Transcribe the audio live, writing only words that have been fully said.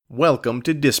Welcome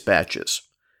to Dispatches,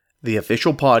 the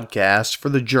official podcast for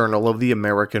the Journal of the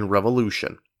American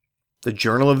Revolution. The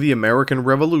Journal of the American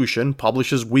Revolution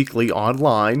publishes weekly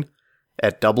online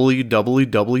at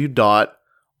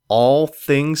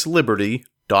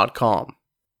www.allthingsliberty.com.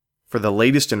 For the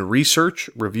latest in research,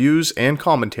 reviews, and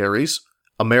commentaries,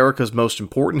 America's most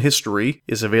important history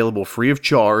is available free of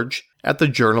charge at the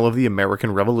Journal of the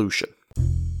American Revolution.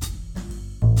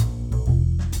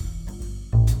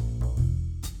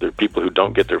 There are people who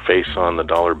don't get their face on the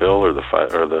dollar bill or the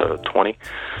 20.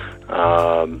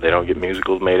 They don't get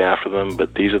musicals made after them,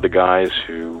 but these are the guys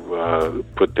who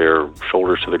put their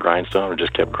shoulders to the grindstone and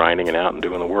just kept grinding it out and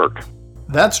doing the work.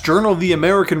 That's Journal of the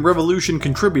American Revolution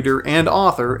contributor and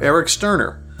author Eric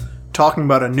Sterner, talking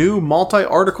about a new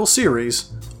multi-article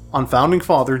series on Founding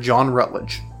Father John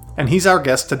Rutledge. And he's our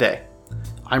guest today.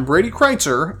 I'm Brady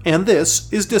Kreitzer, and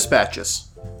this is Dispatches.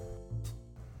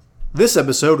 This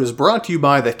episode is brought to you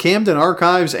by the Camden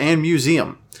Archives and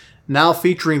Museum, now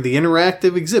featuring the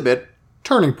interactive exhibit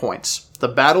Turning Points, The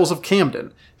Battles of Camden,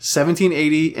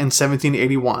 1780 and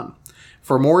 1781.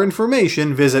 For more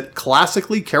information, visit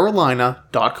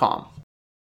classicallycarolina.com.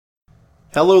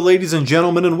 Hello, ladies and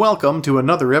gentlemen, and welcome to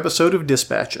another episode of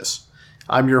Dispatches.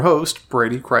 I'm your host,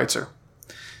 Brady Kreitzer.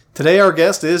 Today our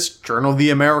guest is Journal of the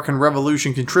American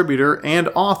Revolution contributor and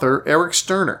author Eric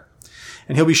Sterner,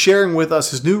 and he'll be sharing with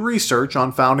us his new research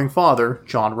on Founding Father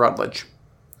John Rutledge.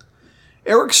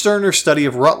 Eric Sterner's study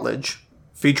of Rutledge,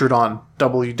 featured on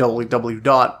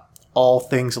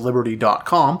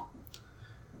www.allthingsliberty.com,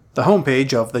 the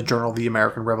homepage of the Journal of the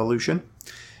American Revolution,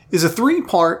 is a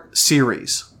three-part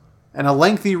series and a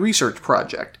lengthy research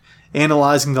project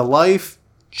analyzing the life,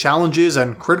 challenges,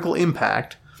 and critical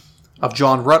impact of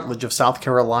John Rutledge of South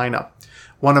Carolina,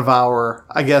 one of our,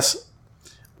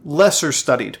 lesser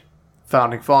studied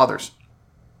Founding Fathers.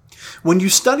 When you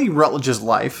study Rutledge's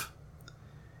life,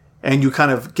 and you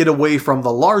kind of get away from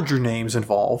the larger names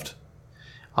involved,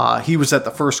 he was at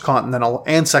the First Continental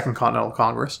and Second Continental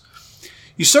Congress,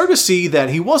 you start to see that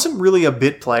he wasn't really a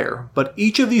bit player, but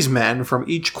each of these men from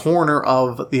each corner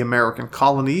of the American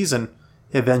colonies and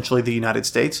eventually the United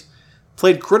States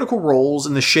played critical roles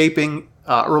in the shaping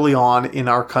early on in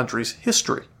our country's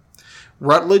history.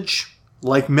 Rutledge,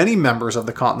 like many members of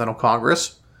the Continental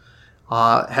Congress,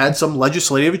 had some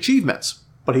legislative achievements,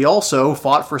 but he also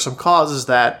fought for some causes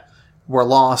that were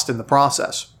lost in the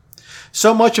process.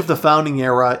 So much of the founding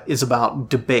era is about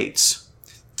debates.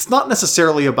 It's not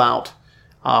necessarily about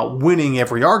winning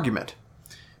every argument,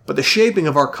 but the shaping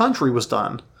of our country was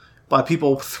done by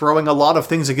people throwing a lot of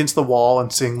things against the wall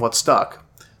and seeing what stuck.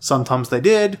 Sometimes they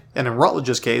did, and in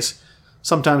Rutledge's case,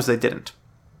 sometimes they didn't.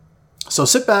 So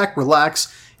sit back,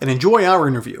 relax, and enjoy our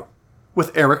interview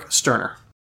with Eric Sterner.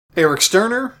 Eric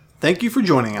Sterner, thank you for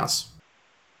joining us.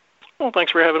 Well,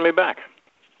 thanks for having me back.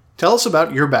 Tell us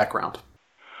about your background.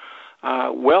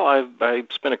 I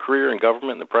spent a career in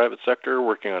government and the private sector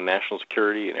working on national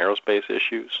security and aerospace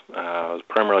issues. I was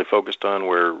primarily focused on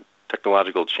where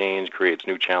technological change creates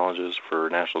new challenges for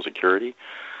national security.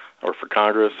 I worked for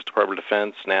Congress, Department of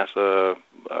Defense, NASA,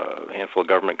 a handful of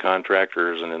government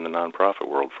contractors, and in the nonprofit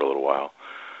world for a little while.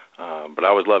 But I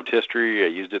always loved history. I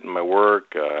used it in my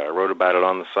work. I wrote about it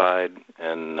on the side,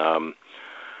 and I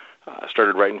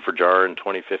started writing for JAR in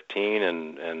 2015,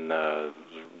 and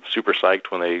super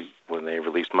psyched when they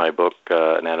released my book,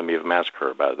 Anatomy of Massacre,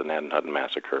 about the Manhattan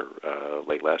Massacre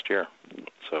late last year.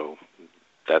 So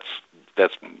that's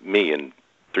me in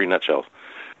three nutshells.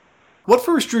 What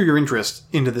first drew your interest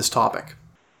into this topic?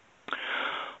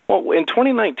 Well, in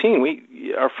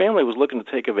 2019, our family was looking to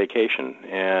take a vacation,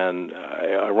 and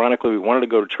ironically, we wanted to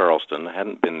go to Charleston. I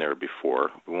hadn't been there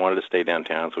before. We wanted to stay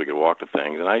downtown so we could walk to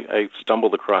things, and I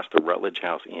stumbled across the Rutledge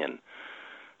House Inn,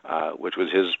 which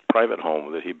was his private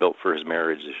home that he built for his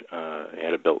marriage. He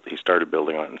started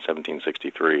building on it in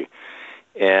 1763.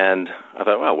 And I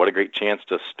thought, wow, what a great chance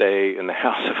to stay in the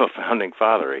house of a founding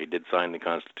father. He did sign the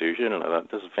Constitution, and I thought,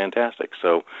 this is fantastic.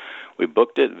 So we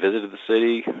booked it, visited the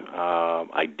city.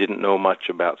 I didn't know much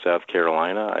about South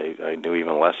Carolina. I knew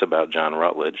even less about John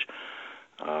Rutledge.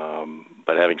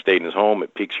 But having stayed in his home,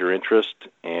 it piques your interest,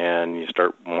 and you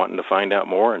start wanting to find out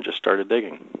more, and just started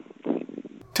digging.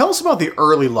 Tell us about the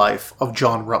early life of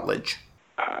John Rutledge.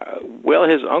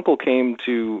 His uncle came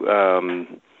to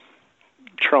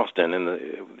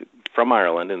Charleston from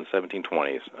Ireland in the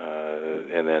 1720s,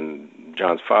 and then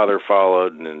John's father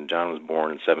followed, and then John was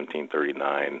born in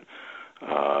 1739 to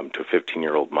a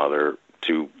 15-year-old mother,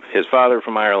 to his father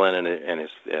from Ireland and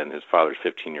his father's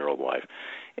 15-year-old wife.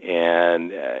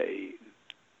 And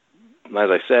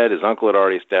as I said, his uncle had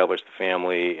already established the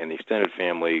family, and the extended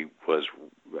family was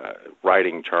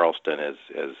riding Charleston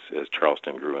as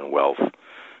Charleston grew in wealth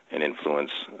and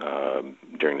influence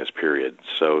during this period.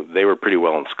 So they were pretty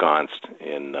well ensconced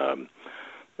in,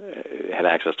 had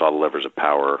access to all the levers of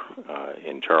power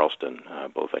in Charleston,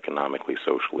 both economically,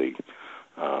 socially,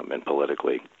 and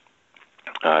politically.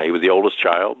 He was the oldest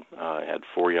child, had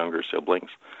 4 younger siblings.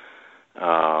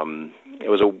 It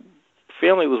was a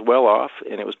family that was well off,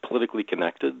 and it was politically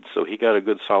connected, so he got a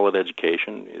good, solid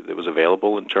education that was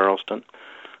available in Charleston.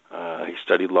 He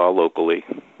studied law locally,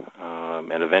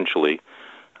 and eventually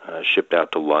shipped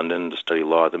out to London to study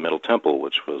law at the Middle Temple,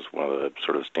 which was one of the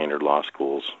sort of standard law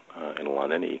schools in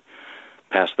London. He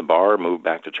passed the bar, moved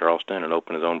back to Charleston, and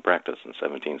opened his own practice in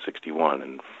 1761,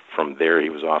 and from there he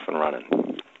was off and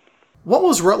running. What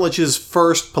was Rutledge's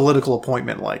first political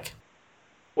appointment like?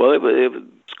 Well, it was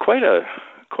quite a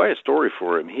story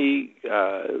for him. He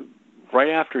right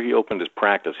after he opened his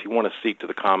practice, he won a seat to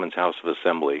the Commons House of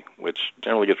Assembly, which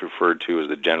generally gets referred to as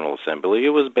the General Assembly.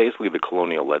 It was basically the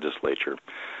colonial legislature.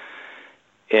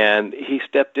 And he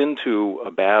stepped into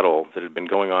a battle that had been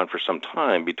going on for some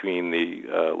time between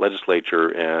the legislature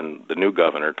and the new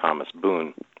governor, Thomas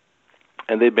Boone.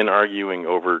 And they'd been arguing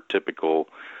over typical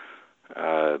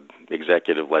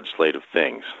executive legislative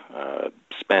things,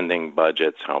 spending,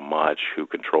 budgets, how much, who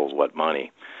controls what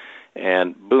money.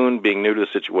 And Boone, being new to the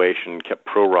situation, kept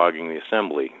proroguing the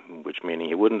assembly, which meaning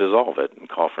he wouldn't dissolve it and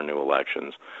call for new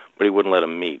elections, but he wouldn't let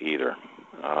them meet either.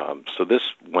 So this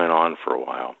went on for a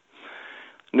while.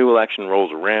 New election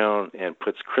rolls around and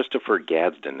puts Christopher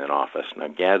Gadsden in office. Now,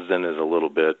 Gadsden is a little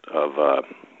bit of a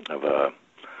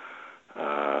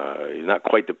he's not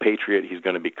quite the patriot he's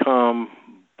going to become,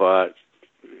 but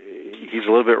he's a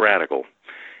little bit radical.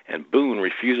 And Boone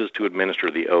refuses to administer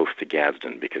the oath to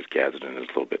Gadsden because Gadsden is a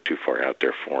little bit too far out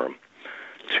there for him,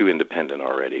 too independent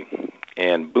already.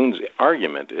 And Boone's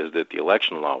argument is that the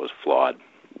election law was flawed.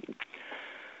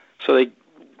 So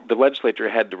the legislature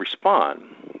had to respond,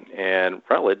 and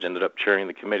Rutledge ended up chairing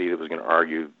the committee that was going to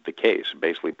argue the case,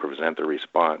 basically present the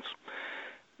response.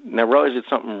 Now, Rutledge did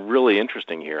something really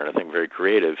interesting here, and I think very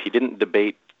creative. He didn't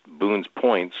debate Boone's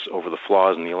points over the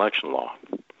flaws in the election law.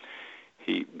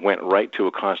 He went right to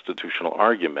a constitutional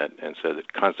argument and said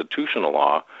that constitutional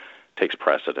law takes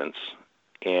precedence,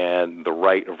 and the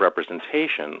right of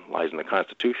representation lies in the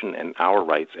Constitution and our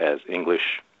rights as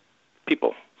English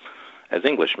people, as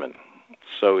Englishmen.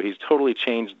 So he's totally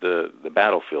changed the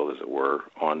battlefield, as it were,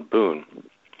 on Boone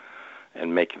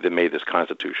and made this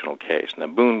constitutional case. Now,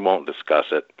 Boone won't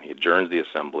discuss it. He adjourns the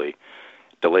assembly,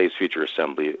 delays future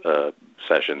assembly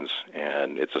sessions,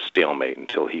 and it's a stalemate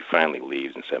until he finally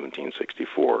leaves in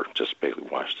 1764, just basically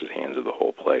washes his hands of the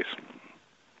whole place.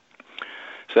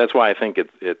 So that's why I think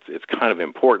it's kind of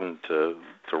important to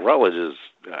Rutledge's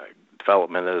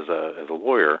development as a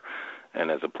lawyer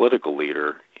and as a political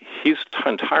leader. He's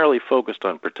entirely focused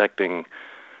on protecting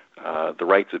the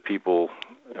rights of people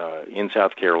in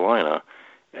South Carolina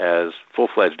as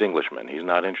full-fledged Englishmen. He's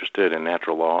not interested in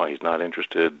natural law. He's not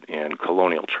interested in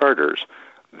colonial charters.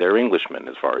 They're Englishmen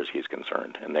as far as he's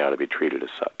concerned, and they ought to be treated as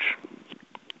such.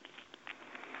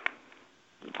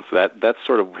 So that's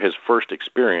sort of his first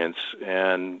experience,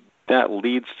 and that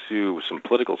leads to some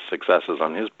political successes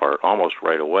on his part almost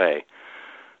right away.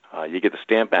 You get the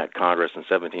Stamp Act Congress in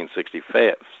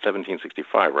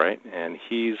 1765, right? And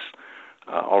he's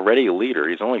already a leader.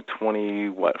 He's only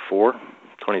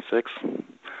 26,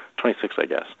 I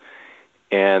guess.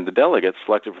 And the delegates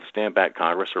selected for the Stamp Act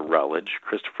Congress are Rutledge,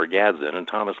 Christopher Gadsden, and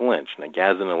Thomas Lynch. Now,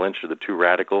 Gadsden and Lynch are the two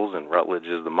radicals, and Rutledge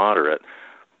is the moderate,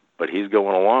 but he's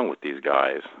going along with these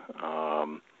guys.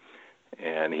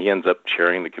 And he ends up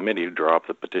chairing the committee to draw up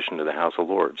the petition to the House of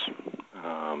Lords.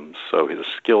 So his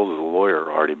skills as a lawyer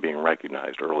are already being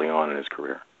recognized early on in his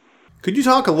career. Could you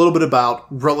talk a little bit about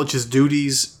Rutledge's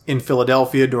duties in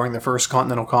Philadelphia during the First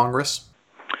Continental Congress?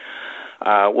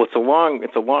 Well, it's a long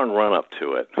run up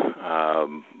to it,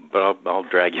 but I'll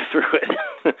drag you through it.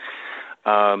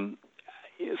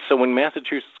 So when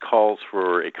Massachusetts calls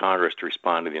for a Congress to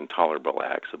respond to the Intolerable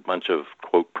Acts, a bunch of,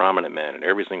 quote, prominent men, and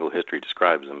every single history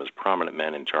describes them as prominent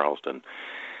men in Charleston,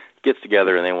 gets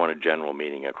together and they want a general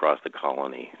meeting across the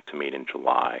colony to meet in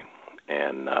July.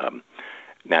 And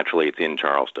naturally, it's in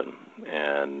Charleston.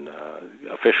 And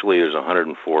officially, there's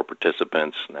 104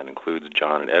 participants, and that includes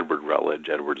John and Edward Rutledge.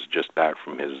 Edward's just back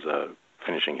from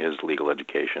finishing his legal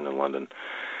education in London.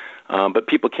 But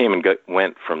people came and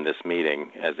went from this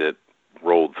meeting as it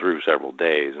rolled through several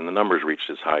days, and the numbers reached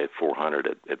as high as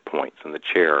 400 at points. And the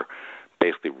chair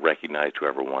basically recognized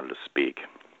whoever wanted to speak.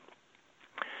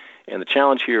 And the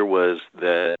challenge here was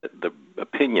that the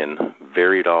opinion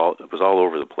it was all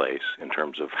over the place in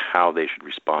terms of how they should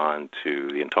respond to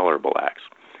the Intolerable Acts.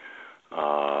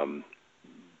 But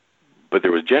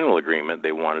there was general agreement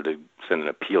they wanted to send an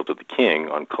appeal to the king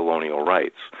on colonial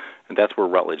rights, and that's where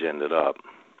Rutledge ended up.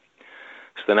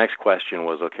 So the next question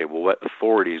was, okay, well, what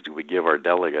authorities do we give our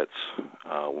delegates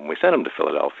when we send them to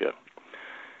Philadelphia?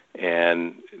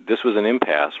 And this was an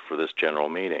impasse for this general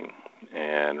meeting.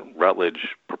 And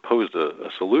Rutledge proposed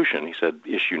a solution. He said,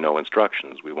 issue no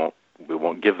instructions. We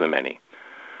won't give them any.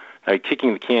 Now,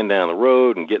 kicking the can down the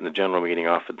road and getting the general meeting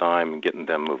off the dime and getting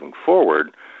them moving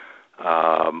forward,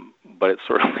 but it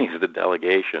sort of leaves the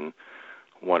delegation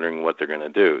wondering what they're going to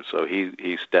do. So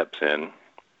he steps in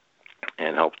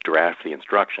and helps draft the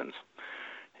instructions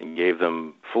and gave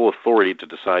them full authority to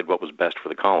decide what was best for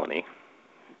the colony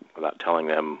without telling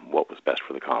them what was best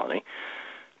for the colony,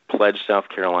 pledged South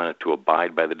Carolina to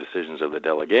abide by the decisions of the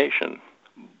delegation,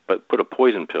 but put a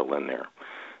poison pill in there,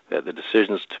 that the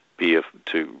decisions to be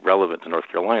relevant to North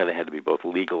Carolina, they had to be both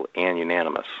legal and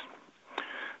unanimous.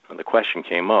 And the question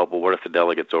came up, well, what if the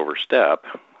delegates overstep?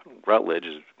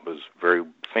 Rutledge was very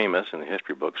famous in the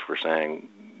history books for saying,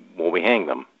 well, we hang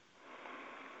them.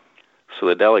 So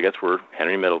the delegates were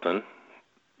Henry Middleton,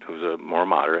 who's a more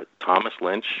moderate, Thomas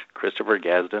Lynch, Christopher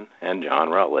Gadsden, and John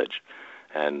Rutledge.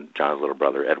 And John's little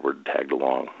brother, Edward, tagged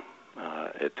along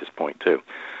at this point, too.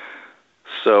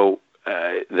 So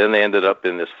then they ended up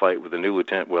in this fight with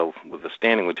with the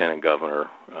standing lieutenant governor,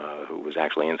 who was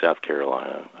actually in South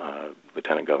Carolina,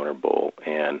 Lieutenant Governor Bull,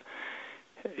 and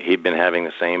he'd been having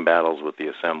the same battles with the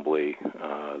Assembly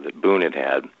that Boone had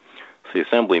had. So the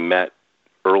Assembly met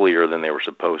earlier than they were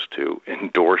supposed to,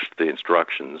 endorsed the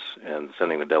instructions and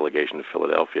sending the delegation to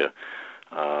Philadelphia,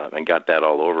 and got that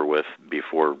all over with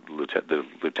before the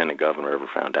lieutenant governor ever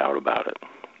found out about it.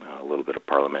 A little bit of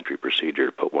parliamentary procedure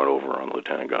to put one over on the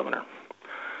lieutenant governor.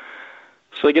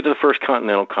 So they get to the First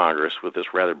Continental Congress with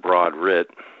this rather broad writ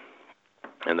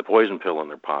and the poison pill in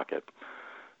their pocket.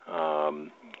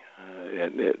 John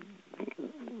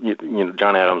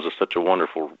Adams is such a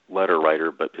wonderful letter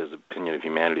writer, but his opinion of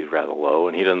humanity is rather low,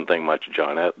 and he doesn't think much of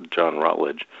John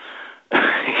Rutledge.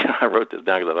 I wrote this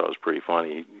down because I thought it was pretty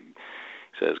funny. He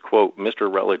says, quote,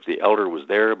 Mr. Rutledge the elder was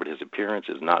there, but his appearance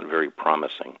is not very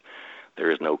promising. There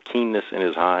is no keenness in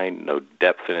his eye, no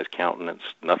depth in his countenance,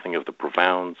 nothing of the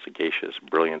profound, sagacious,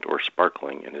 brilliant, or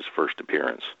sparkling in his first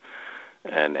appearance.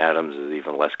 And Adams is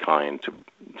even less kind to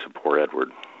poor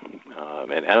Edward.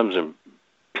 And Adams'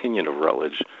 opinion of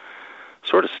Rutledge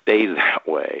sort of stays that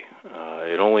way.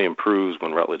 It only improves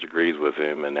when Rutledge agrees with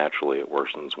him, and naturally it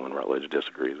worsens when Rutledge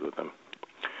disagrees with him.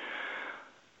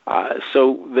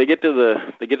 So they get to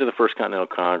the First Continental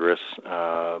Congress,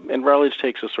 and Rutledge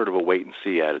takes a sort of a wait and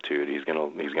see attitude. He's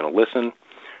gonna listen.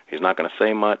 He's not gonna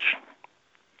say much.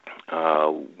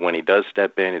 When he does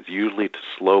step in, it's usually to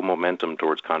slow momentum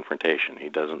towards confrontation. He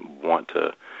doesn't want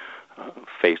to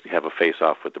have a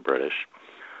face-off with the British.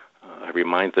 He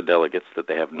reminds the delegates that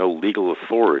they have no legal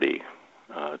authority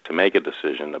to make a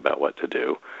decision about what to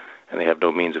do, and they have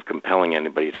no means of compelling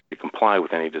anybody to comply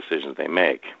with any decisions they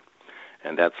make.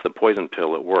 And that's the poison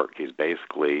pill at work. He's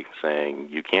basically saying,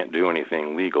 you can't do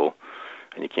anything legal,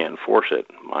 and you can't enforce it.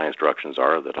 My instructions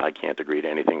are that I can't agree to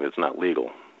anything that's not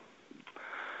legal.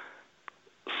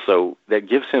 So that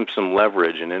gives him some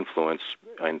leverage and influence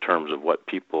in terms of what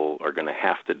people are going to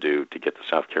have to do to get the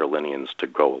South Carolinians to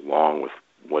go along with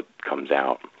what comes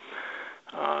out.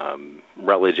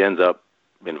 Rutledge ends up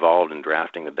involved in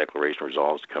drafting the Declaration of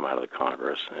Resolves to come out of the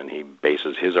Congress, and he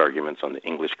bases his arguments on the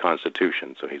English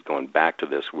Constitution. So he's going back to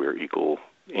this: we're equal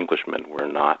Englishmen. We're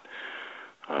not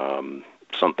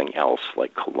something else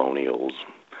like colonials.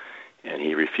 And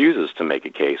he refuses to make a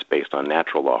case based on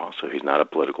natural law, so he's not a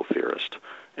political theorist.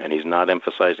 And he's not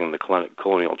emphasizing the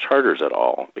colonial charters at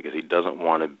all, because he doesn't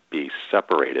want to be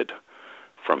separated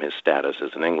from his status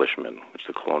as an Englishman, which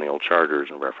the colonial charters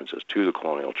and references to the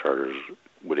colonial charters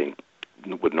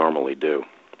would normally do.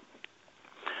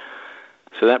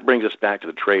 So that brings us back to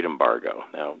the trade embargo.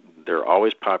 Now, they're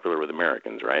always popular with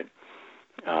Americans, right?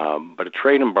 But a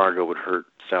trade embargo would hurt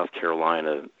South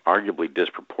Carolina arguably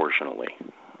disproportionately.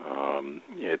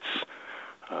 Its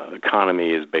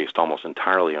economy is based almost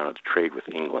entirely on its trade with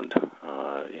England,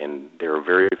 and there are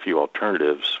very few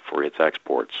alternatives for its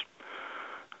exports.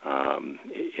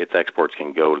 Its exports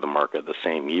can go to the market the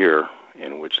same year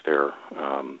in which they're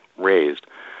raised,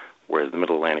 whereas the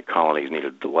Middle Atlantic colonies need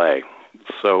a delay.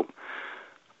 So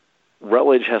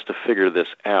Rutledge has to figure this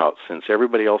out. Since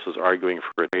everybody else is arguing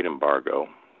for a trade embargo,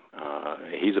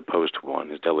 he's opposed to one,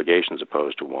 his delegation's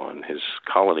opposed to one, his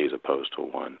colony's opposed to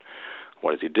one.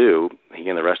 What does he do? He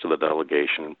and the rest of the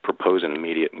delegation propose an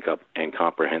immediate and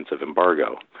comprehensive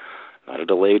embargo. Not a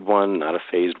delayed one, not a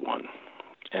phased one.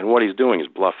 And what he's doing is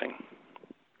bluffing.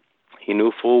 He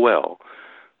knew full well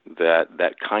that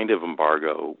that kind of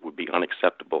embargo would be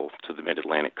unacceptable to the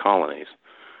mid-Atlantic colonies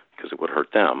because it would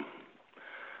hurt them.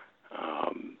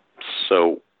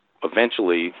 So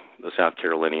eventually, the South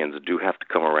Carolinians do have to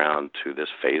come around to this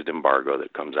phased embargo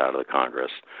that comes out of the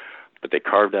Congress, but they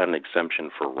carved out an exemption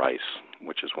for rice,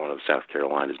 which is one of South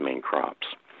Carolina's main crops.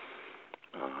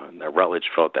 Now, Rutledge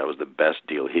felt that was the best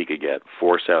deal he could get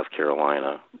for South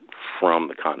Carolina from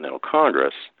the Continental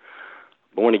Congress.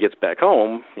 But when he gets back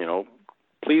home,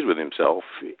 pleased with himself,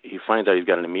 he finds out he's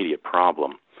got an immediate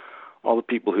problem. All the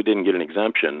people who didn't get an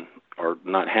exemption are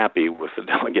not happy with the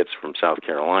delegates from South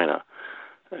Carolina.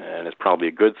 And it's probably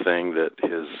a good thing that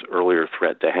his earlier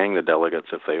threat to hang the delegates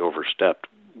if they overstepped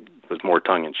was more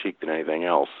tongue-in-cheek than anything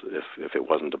else, if it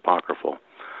wasn't apocryphal.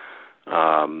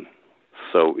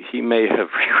 So he may have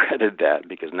regretted that,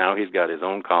 because now he's got his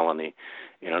own colony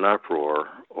in an uproar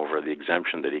over the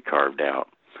exemption that he carved out.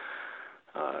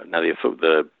 Now,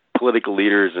 the political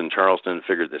leaders in Charleston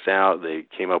figured this out. They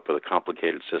came up with a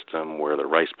complicated system where the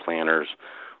rice planters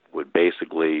would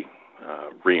basically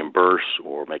reimburse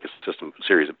or make a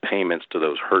series of payments to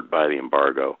those hurt by the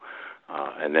embargo.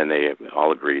 And then they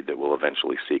all agreed that we'll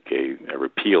eventually seek a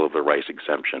repeal of the rice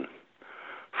exemption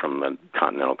from the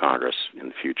Continental Congress in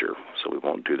the future. So we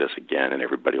won't do this again, and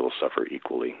everybody will suffer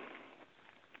equally.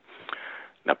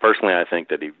 Now, personally, I think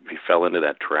that he fell into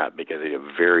that trap because he had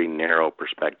a very narrow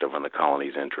perspective on the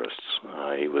colony's interests.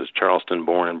 He was Charleston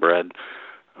born and bred.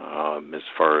 As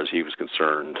far as he was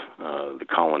concerned, the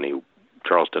colony,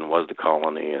 Charleston was the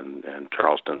colony, and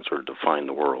Charleston sort of defined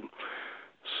the world.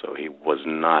 So he was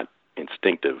not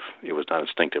instinctive. It was not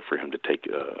instinctive for him to take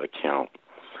account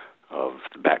of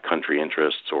the backcountry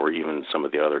interests or even some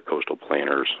of the other coastal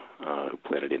planters who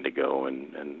planted indigo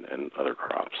and other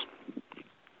crops.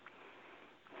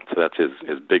 So that's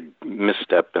his big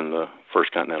misstep in the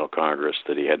First Continental Congress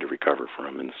that he had to recover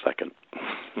from in the second.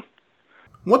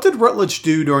 What did Rutledge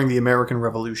do during the American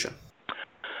Revolution?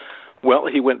 Well,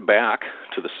 he went back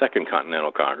to the Second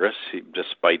Continental Congress,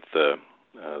 despite the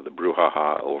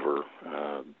brouhaha over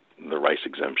the rice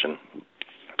exemption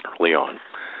early on.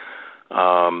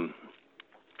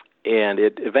 And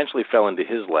it eventually fell into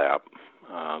his lap,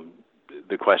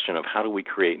 the question of how do we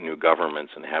create new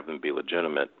governments and have them be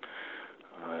legitimate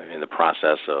in the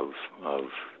process of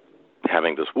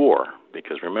having this war.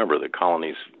 Because remember, the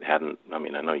colonies hadn't, I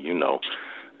know you know,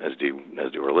 as do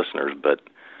our listeners, but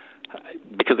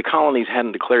because the colonies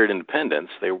hadn't declared independence,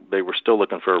 they were still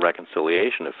looking for a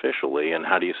reconciliation officially. And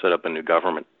how do you set up a new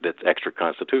government that's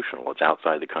extra-constitutional? It's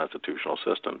outside the constitutional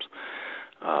systems.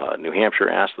 New Hampshire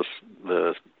asked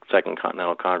the Second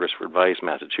Continental Congress for advice.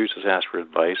 Massachusetts asked for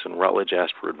advice, and Rutledge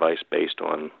asked for advice based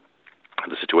on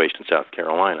the situation in South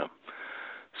Carolina.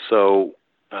 So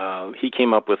he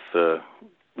came up with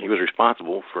he was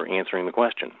responsible for answering the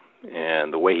question.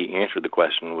 And the way he answered the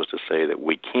question was to say that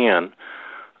we can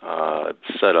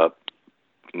set up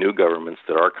new governments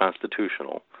that are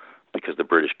constitutional because the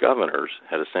British governors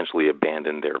had essentially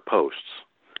abandoned their posts,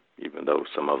 even though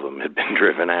some of them had been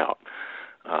driven out.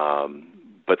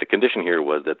 But the condition here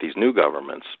was that these new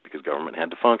governments, because government had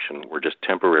to function, were just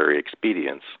temporary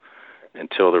expedients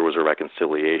until there was a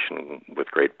reconciliation with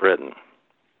Great Britain.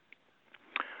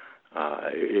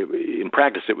 In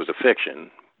practice, it was a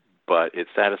fiction, but it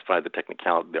satisfied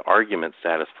the argument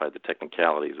satisfied the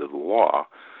technicalities of the law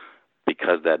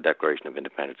because that Declaration of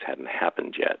Independence hadn't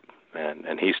happened yet.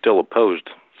 And he still opposed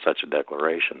such a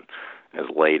declaration as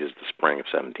late as the spring of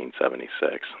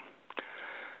 1776.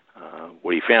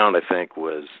 What he found, I think,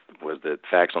 was that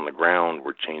facts on the ground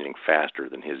were changing faster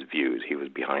than his views. He was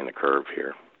behind the curve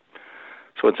here.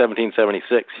 So in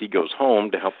 1776, he goes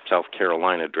home to help South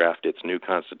Carolina draft its new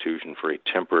constitution for a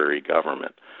temporary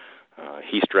government.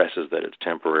 He stresses that it's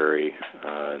temporary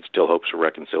and still hopes for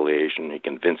reconciliation. He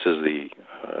convinces the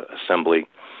Assembly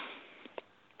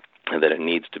that it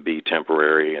needs to be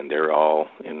temporary, and they're all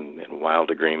in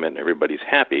wild agreement. Everybody's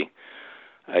happy,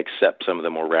 except some of the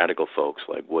more radical folks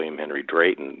like William Henry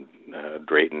Drayton.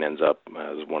 Drayton ends up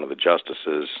as one of the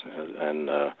justices and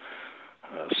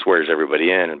swears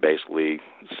everybody in and basically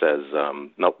says,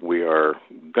 nope, we are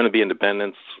going to be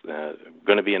independent.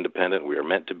 We are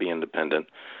meant to be independent.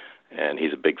 And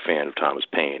he's a big fan of Thomas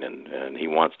Paine, and he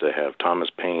wants to have Thomas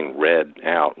Paine read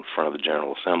out in front of the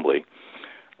General Assembly.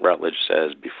 Rutledge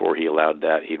says before he allowed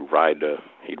that, he'd ride to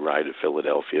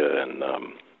Philadelphia and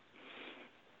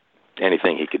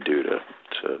anything he could do to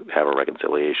have a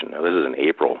reconciliation. Now, this is in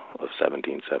April of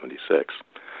 1776.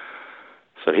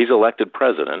 So he's elected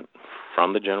president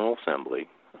from the General Assembly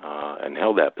and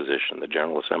held that position. The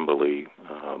General Assembly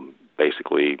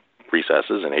basically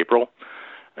recesses in April,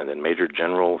 And then Major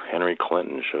General Henry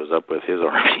Clinton shows up with his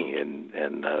army,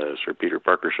 and Sir Peter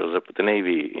Parker shows up with the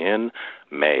Navy in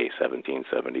May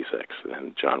 1776.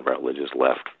 And John Rutledge is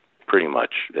left pretty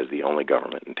much as the only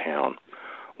government in town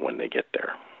when they get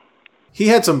there. He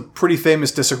had some pretty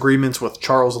famous disagreements with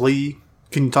Charles Lee.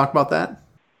 Can you talk about that?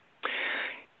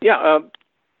 Yeah.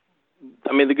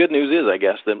 I mean, the good news is, I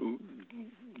guess, that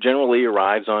General Lee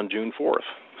arrives on June 4th.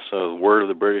 So the word of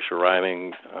the British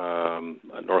arriving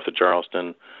north of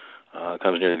Charleston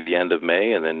comes near the end of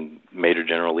May, and then Major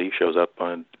General Lee shows up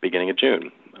on the beginning of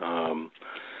June.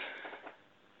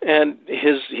 And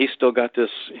he's still got this.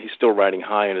 He's still riding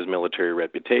high in his military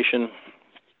reputation.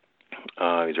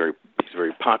 He's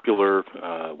very popular.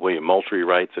 William Moultrie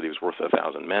writes that he was worth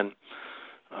 1,000 men,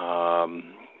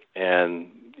 and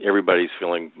everybody's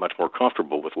feeling much more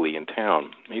comfortable with Lee in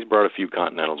town. He's brought a few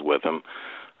Continentals with him.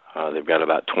 They've got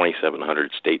about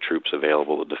 2,700 state troops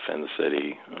available to defend the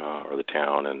city or the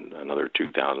town, and another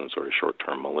 2,000 sort of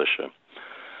short-term militia.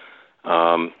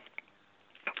 So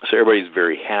everybody's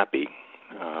very happy.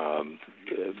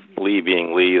 Lee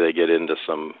being Lee, they get into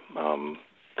some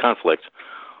conflict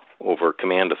over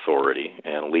command authority,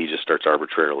 and Lee just starts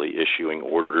arbitrarily issuing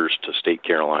orders to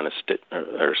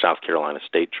South Carolina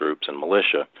state troops and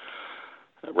militia.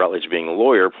 Rutledge, being a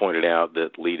lawyer, pointed out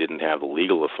that Lee didn't have the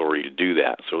legal authority to do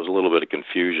that, so it was a little bit of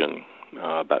confusion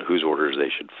about whose orders they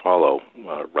should follow,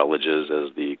 Rutledge's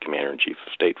as the commander-in-chief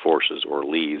of state forces or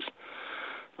Lee's.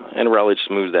 And Rutledge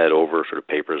smooths that over, sort of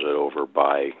papers it over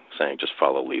by saying, just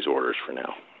follow Lee's orders for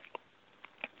now.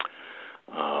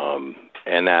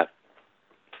 And that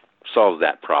solves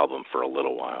that problem for a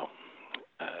little while,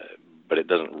 but it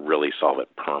doesn't really solve it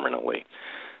permanently.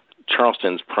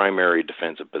 Charleston's primary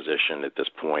defensive position at this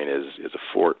point is a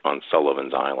fort on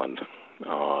Sullivan's Island.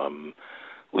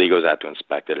 Lee goes out to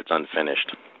inspect it. It's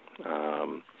unfinished.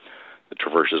 The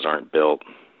traverses aren't built.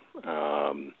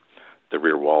 The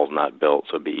rear wall's not built,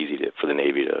 so it'd be easy for the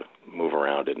Navy to move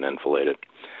around it and enfilade it.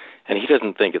 And he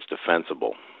doesn't think it's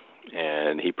defensible,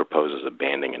 and he proposes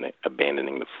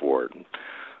abandoning the fort.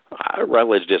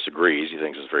 Rutledge disagrees. He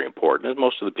thinks it's very important, and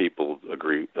most of the people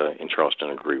in Charleston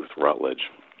agree with Rutledge.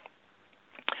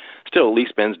 Still, Lee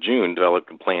spends June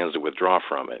developing plans to withdraw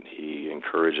from it. He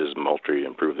encourages Moultrie to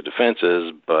improve the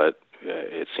defenses, but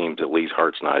it seems that Lee's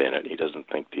heart's not in it. He doesn't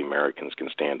think the Americans can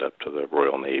stand up to the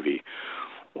Royal Navy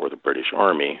or the British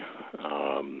Army,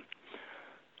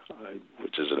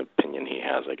 which is an opinion he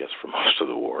has, I guess, for most of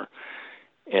the war.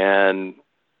 And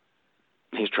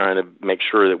he's trying to make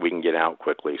sure that we can get out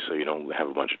quickly so you don't have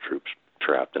a bunch of troops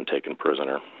trapped and taken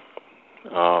prisoner.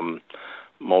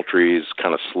 Moultrie's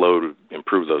kind of slow to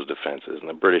improve those defenses, and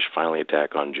the British finally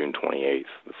attack on June 28th.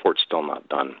 The fort's still not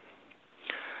done.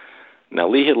 Now,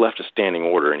 Lee had left a standing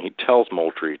order, and he tells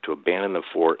Moultrie to abandon the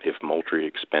fort if Moultrie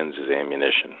expends his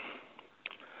ammunition.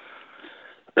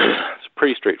 It's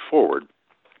pretty straightforward.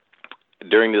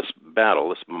 During this battle,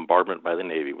 this bombardment by the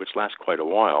Navy, which lasts quite a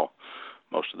while,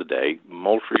 most of the day,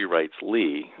 Moultrie writes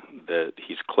Lee that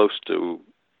he's close to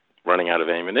running out of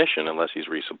ammunition unless he's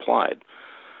resupplied.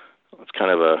 It's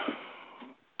kind of a,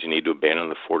 do you need to abandon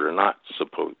the fort or not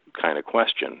kind of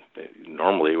question.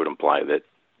 Normally it would imply that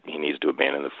he needs to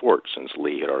abandon the fort, since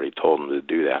Lee had already told him to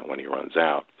do that when he runs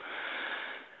out.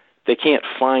 They can't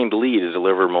find Lee to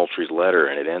deliver Moultrie's letter,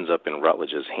 and it ends up in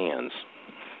Rutledge's hands.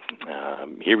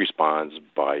 He responds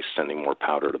by sending more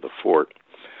powder to the fort,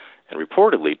 and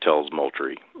reportedly tells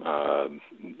Moultrie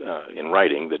in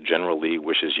writing that General Lee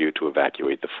wishes you to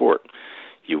evacuate the fort.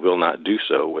 You will not do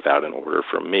so without an order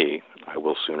from me. I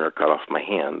will sooner cut off my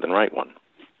hand than write one.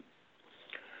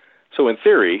 So in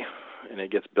theory, and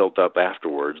it gets built up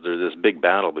afterwards, there's this big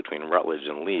battle between Rutledge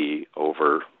and Lee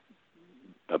over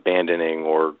abandoning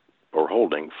or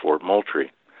holding Fort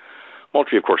Moultrie.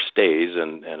 Moultrie, of course, stays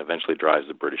and eventually drives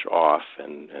the British off,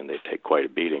 and they take quite a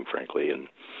beating, frankly. And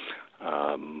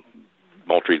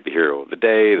Moultrie's the hero of the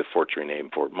day. The fort's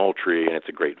renamed Fort Moultrie, and it's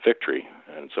a great victory.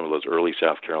 And some of those early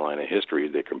South Carolina history,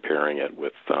 they're comparing it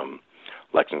with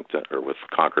Lexington, or with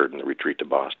Concord and the retreat to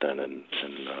Boston and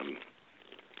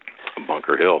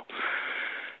Bunker Hill.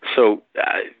 So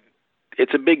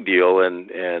it's a big deal,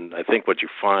 and I think what you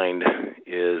find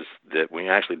is that when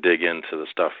you actually dig into the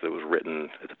stuff that was written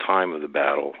at the time of the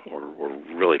battle, or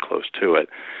really close to it,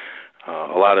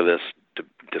 a lot of this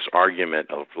argument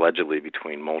allegedly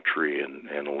between Moultrie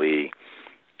and Lee,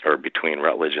 or between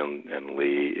Rutledge and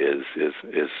Lee, is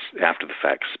after the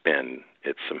fact spin.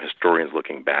 It's some historians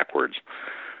looking backwards.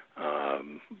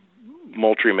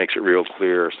 Moultrie makes it real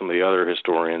clear. Some of the other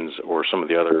historians, or some of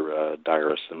the other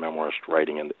diarists and memoirists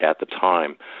writing at the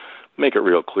time, make it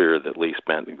real clear that Lee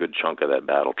spent a good chunk of that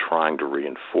battle trying to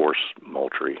reinforce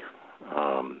Moultrie.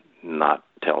 not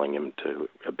telling him to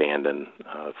abandon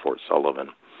Fort Sullivan.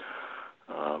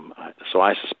 So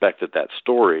I suspect that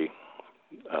story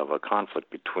of a conflict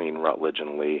between Rutledge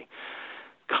and Lee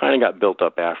kind of got built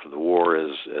up after the war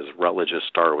as Rutledge's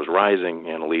star was rising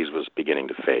and Lee's was beginning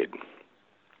to fade.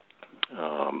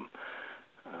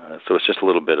 So it's just a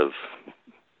little bit of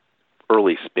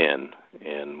early spin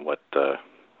in what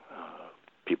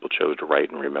people chose to write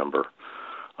and remember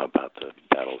about the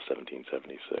Battle of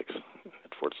 1776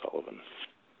 at Fort Sullivan.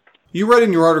 You write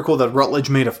in your article that Rutledge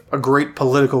made a great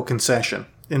political concession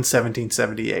in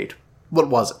 1778. What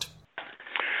was it?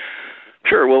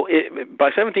 Sure. Well,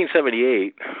 by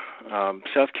 1778,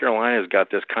 South Carolina's got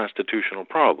this constitutional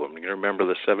problem. You remember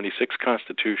the 76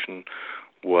 Constitution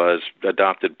was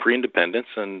adopted pre-independence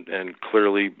and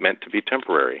clearly meant to be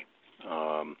temporary.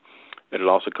 It had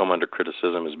also come under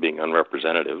criticism as being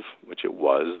unrepresentative, which it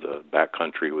was. The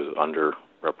backcountry was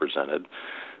underrepresented.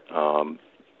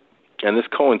 And this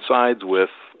coincides with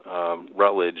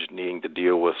Rutledge needing to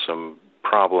deal with some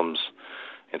problems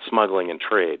in smuggling and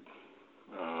trade.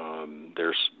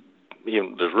 There's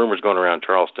rumors going around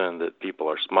Charleston that people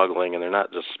are smuggling, and they're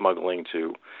not just smuggling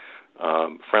to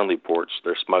friendly ports.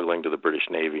 They're smuggling to the British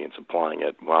Navy and supplying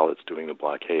it while it's doing the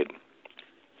blockade.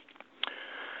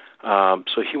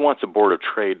 So he wants a board of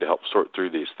trade to help sort through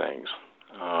these things.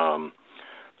 The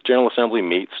General Assembly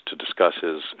meets to discuss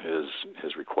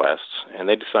his requests, and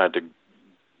they decide to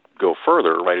go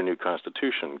further, write a new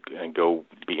constitution, and go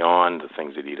beyond the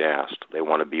things that he'd asked. They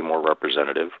want to be more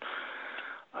representative.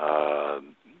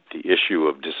 The issue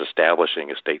of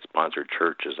disestablishing a state-sponsored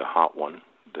church is a hot one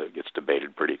that gets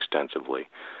debated pretty extensively.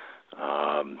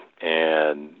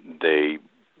 And they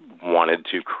wanted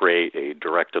to create a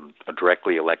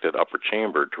directly elected upper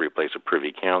chamber to replace a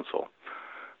privy council.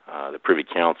 The privy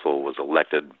council was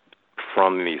elected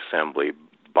from the assembly,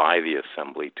 by the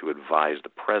assembly, to advise the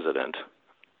president,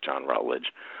 John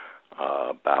Rutledge,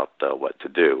 about what to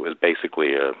do. It was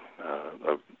basically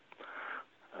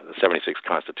the 76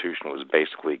 Constitution was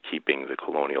basically keeping the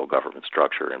colonial government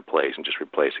structure in place and just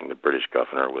replacing the British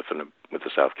governor with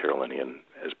the South Carolinian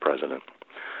as president.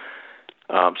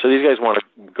 So these guys want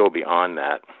to go beyond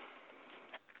that.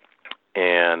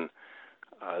 And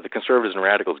the conservatives and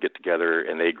radicals get together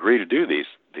and they agree to do these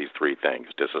three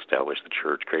things: disestablish the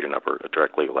church, create a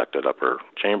directly elected upper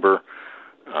chamber,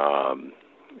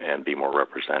 and be more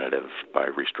representative by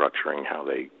restructuring how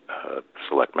they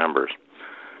select members.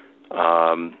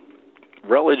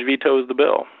 Rutledge vetoes the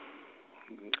bill.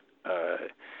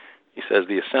 He says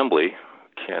the Assembly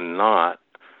cannot,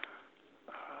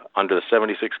 under the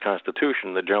 76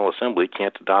 Constitution, the General Assembly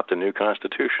can't adopt a new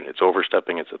Constitution. It's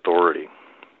overstepping its authority.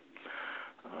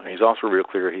 He's also real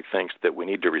clear he thinks that we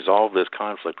need to resolve this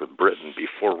conflict with Britain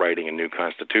before writing a new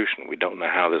Constitution. We don't know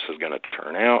how this is going to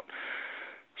turn out,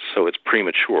 so it's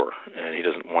premature, and he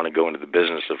doesn't want to go into the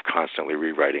business of constantly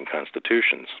rewriting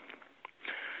constitutions.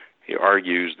 He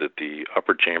argues that the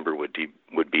upper chamber would be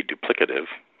duplicative,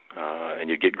 and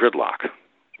you'd get gridlock.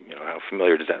 You know, how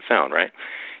familiar does that sound, right?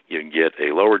 You get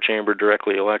a lower chamber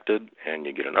directly elected, and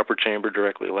you get an upper chamber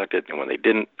directly elected, and when they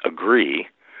didn't agree,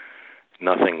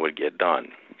 nothing would get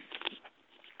done.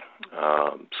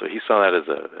 So he saw that as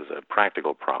a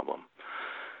practical problem.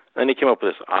 Then he came up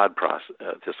with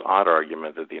this odd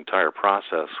argument that the entire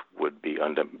process would be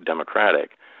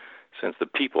undemocratic, since the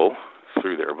people,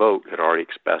 through their vote, had already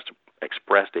expressed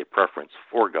a preference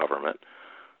for government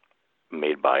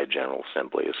made by a General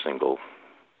Assembly, as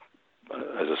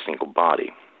a single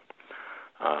body.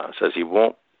 Says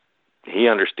he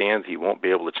understands he won't be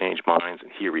able to change minds,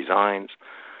 and he resigns.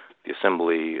 The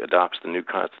Assembly adopts the new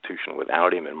Constitution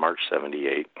without him in March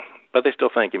 '78, but they still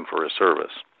thank him for his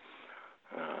service.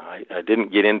 I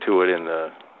didn't get into it in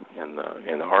the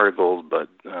articles, but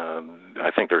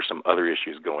I think there's some other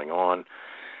issues going on.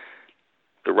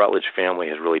 The Rutledge family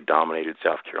has really dominated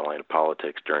South Carolina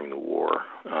politics during the war.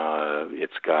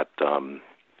 It's got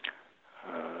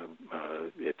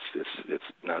it's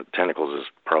now tentacles is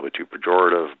probably too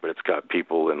pejorative, but it's got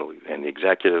people in the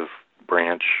executive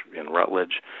branch in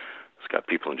Rutledge. It's got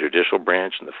people in the judicial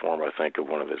branch in the form, I think, of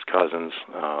one of his cousins,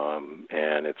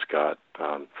 and it's got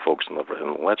folks in the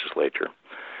legislature.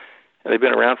 And they've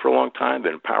been around for a long time,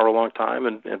 been in power a long time,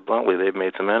 and bluntly, they've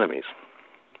made some enemies.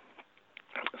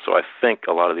 So I think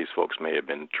a lot of these folks may have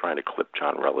been trying to clip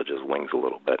John Rutledge's wings a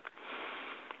little bit.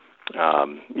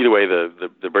 Either way,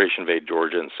 the British invade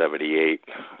Georgia in '78.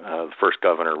 The first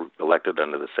governor elected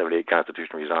under the '78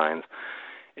 Constitution resigns,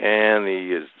 and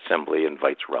the Assembly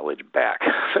invites Rutledge back.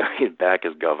 He's back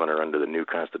as governor under the new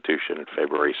Constitution in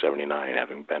February '79,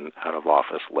 having been out of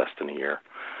office less than a year.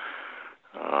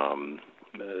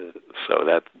 So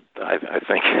that I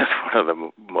think that's one of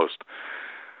the most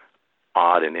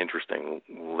odd and interesting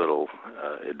little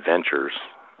adventures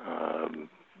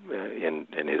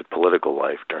in his political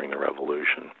life during the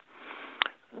Revolution.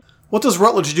 What does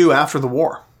Rutledge do after the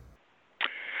war?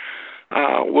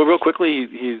 Well, real quickly,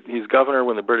 he's governor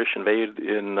when the British invade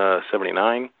in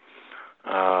 '79.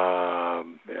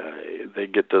 They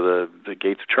get to the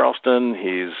gates of Charleston.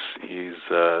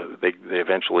 They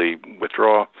eventually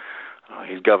withdraw.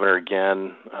 He's governor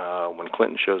again when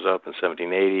Clinton shows up in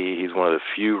 1780. He's one of the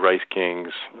few Rice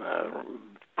Kings.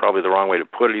 Probably the wrong way to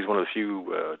put it. He's one of the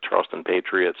few Charleston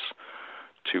patriots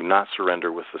to not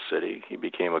surrender with the city. He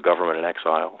became a government in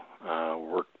exile.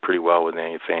 Worked pretty well with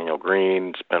Nathaniel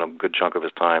Greene. Spent a good chunk of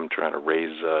his time trying to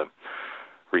raise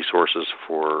resources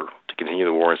to continue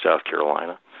the war in South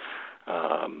Carolina.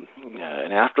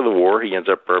 And after the war, he ends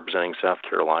up representing South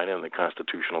Carolina in the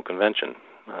Constitutional Convention.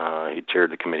 He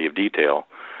chaired the Committee of Detail.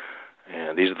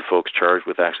 And these are the folks charged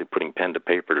with actually putting pen to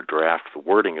paper to draft the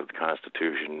wording of the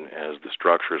Constitution as the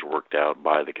structures worked out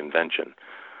by the convention.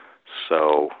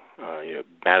 So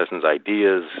Madison's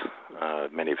ideas,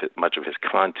 much of his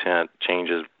content,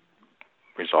 changes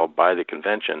resolved by the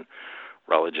convention.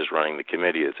 Rutledge is running the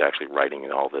committee that's actually writing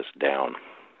all this down.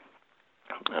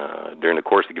 During the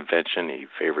course of the convention, he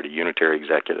favored a unitary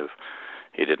executive.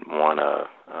 He didn't want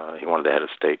he wanted the head of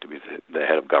state to be the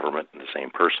head of government, the same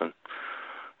person.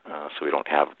 So we don't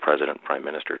have a president, prime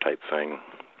minister type thing.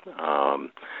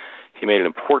 He made an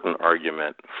important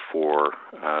argument for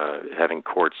having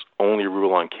courts only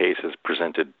rule on cases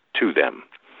presented to them.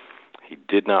 He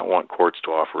did not want courts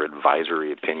to offer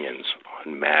advisory opinions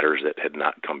on matters that had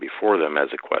not come before them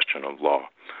as a question of law.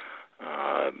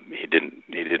 He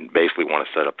didn't basically want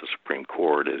to set up the Supreme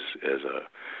Court as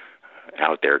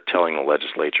out there telling the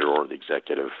legislature or the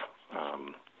executive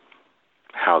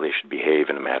how they should behave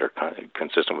in a matter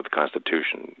consistent with the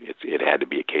Constitution. It had to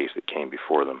be a case that came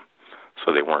before them,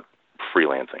 so they weren't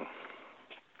freelancing.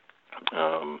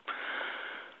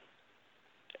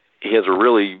 He has a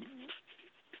really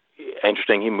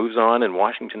interesting, he moves on and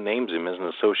Washington names him as an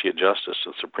Associate Justice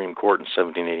of the Supreme Court in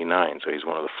 1789, so he's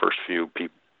one of the first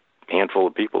handful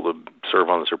of people to serve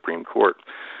on the Supreme Court.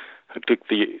 He took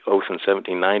the oath in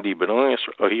 1790, but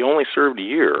he only served a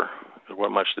year. There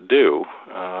wasn't much to do.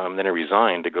 Then he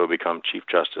resigned to go become Chief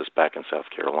Justice back in South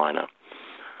Carolina.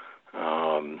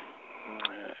 And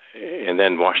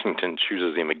then Washington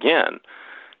chooses him again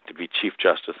to be Chief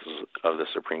Justice of the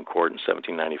Supreme Court in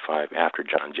 1795 after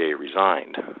John Jay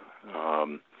resigned.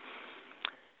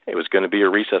 It was going to be a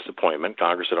recess appointment.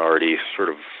 Congress had already sort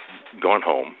of gone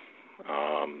home.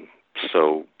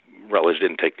 So Rutledge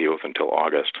didn't take the oath until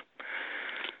August.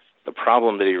 The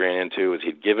problem that he ran into was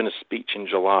he'd given a speech in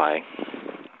July,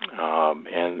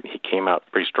 and he came out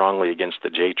pretty strongly against the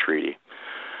Jay Treaty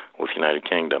with the United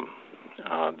Kingdom.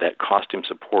 That cost him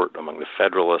support among the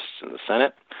Federalists in the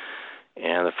Senate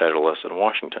and the Federalists in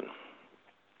Washington.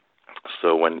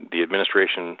 So when the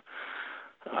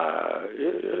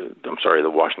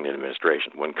Washington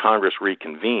administration, when Congress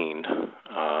reconvened,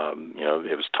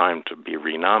 it was time to be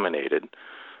renominated,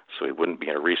 so he wouldn't be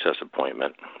in a recess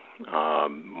appointment.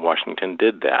 Washington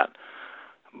did that,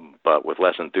 but with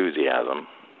less enthusiasm,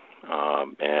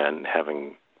 and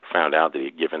having found out that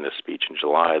he'd given this speech in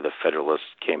July, the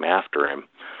Federalists came after him,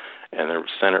 and the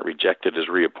Senate rejected his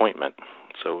reappointment.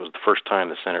 So it was the first time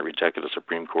the Senate rejected a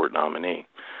Supreme Court nominee.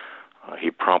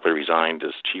 He promptly resigned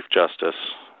as Chief Justice,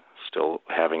 still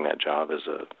having that job as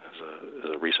a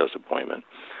recess appointment.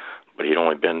 But he'd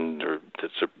only been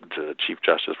the Chief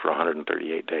Justice for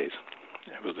 138 days.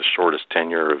 It was the shortest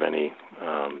tenure of any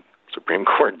Supreme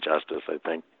Court justice, I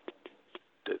think,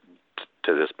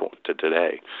 to this point, to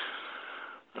today.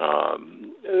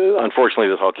 Unfortunately,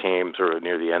 this all came sort of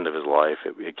near the end of his life.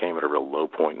 It came at a real low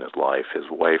point in his life. His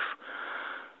wife,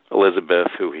 Elizabeth,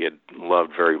 who he had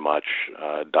loved very much,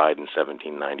 died in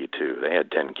 1792. They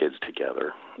had 10 kids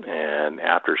together. And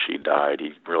after she died,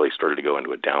 he really started to go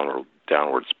into a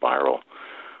downward spiral.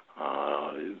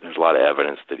 There's a lot of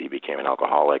evidence that he became an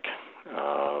alcoholic,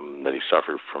 that he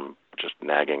suffered from just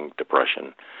nagging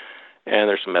depression. And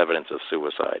there's some evidence of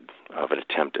suicide, of an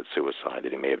attempt at suicide,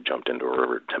 that he may have jumped into a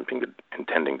river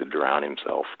intending to drown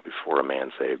himself before a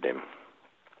man saved him.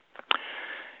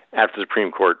 After the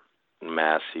Supreme Court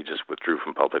mass, he just withdrew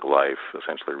from public life,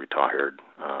 essentially retired,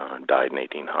 died in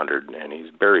 1800, and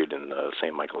he's buried in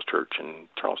St. Michael's Church in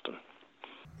Charleston.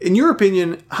 In your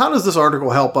opinion, how does this article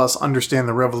help us understand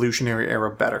the Revolutionary Era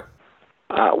better?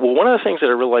 Well, one of the things that I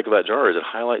really like about JAR is it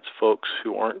highlights folks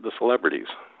who aren't the celebrities.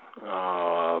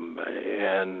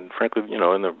 And frankly, in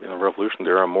the Revolution,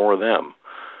 there are more of them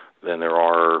than there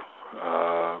are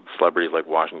celebrities like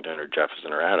Washington or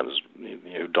Jefferson or Adams,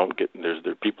 don't get there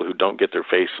are people who don't get their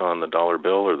face on the dollar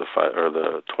bill or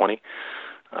the 20.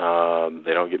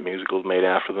 They don't get musicals made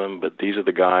after them, but these are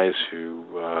the guys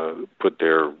who put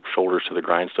their shoulders to the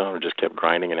grindstone and just kept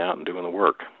grinding it out and doing the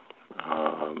work.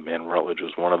 And Rutledge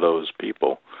was one of those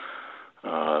people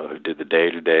who did the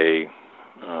day-to-day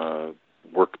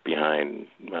work behind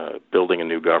building a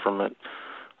new government,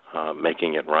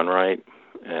 making it run right,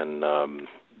 and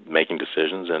making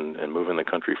decisions and moving the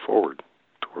country forward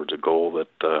towards a goal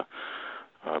that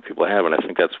people have. And I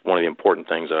think that's one of the important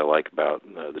things that I like about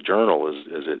the Journal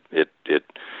is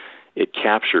it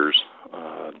captures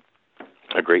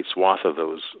a great swath of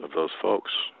those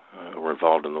folks who were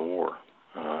involved in the war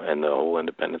and the whole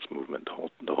independence movement,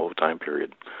 the whole time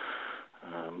period.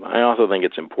 I also think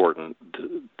it's important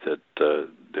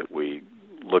that we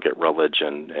look at Rutledge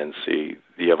and see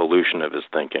the evolution of his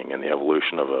thinking and the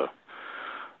evolution of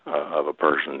a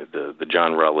person. The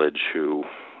John Rutledge who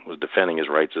was defending his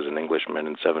rights as an Englishman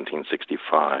in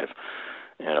 1765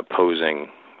 and opposing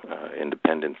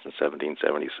independence in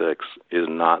 1776 is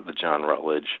not the John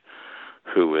Rutledge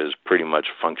who is pretty much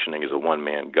functioning as a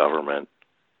one-man government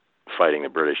fighting the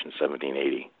British in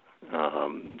 1780.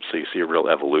 So you see a real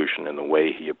evolution in the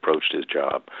way he approached his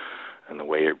job and the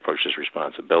way he approached his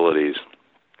responsibilities.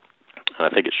 And I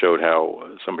think it showed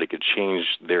how somebody could change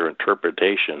their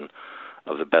interpretation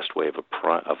of the best way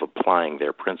of applying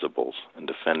their principles and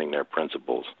defending their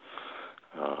principles.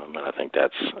 And I think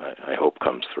that's, I hope,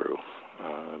 comes through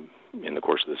in the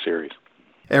course of the series.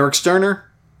 Eric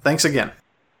Sterner, thanks again.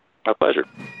 My pleasure.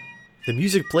 The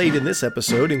music played in this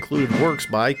episode included works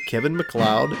by Kevin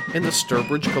MacLeod and the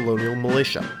Sturbridge Colonial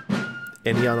Militia.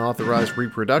 Any unauthorized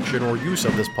reproduction or use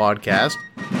of this podcast,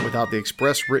 without the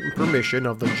express written permission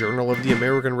of the Journal of the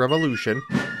American Revolution,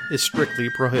 is strictly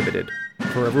prohibited.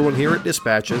 For everyone here at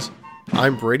Dispatches,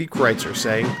 I'm Brady Kreitzer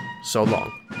saying, so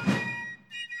long.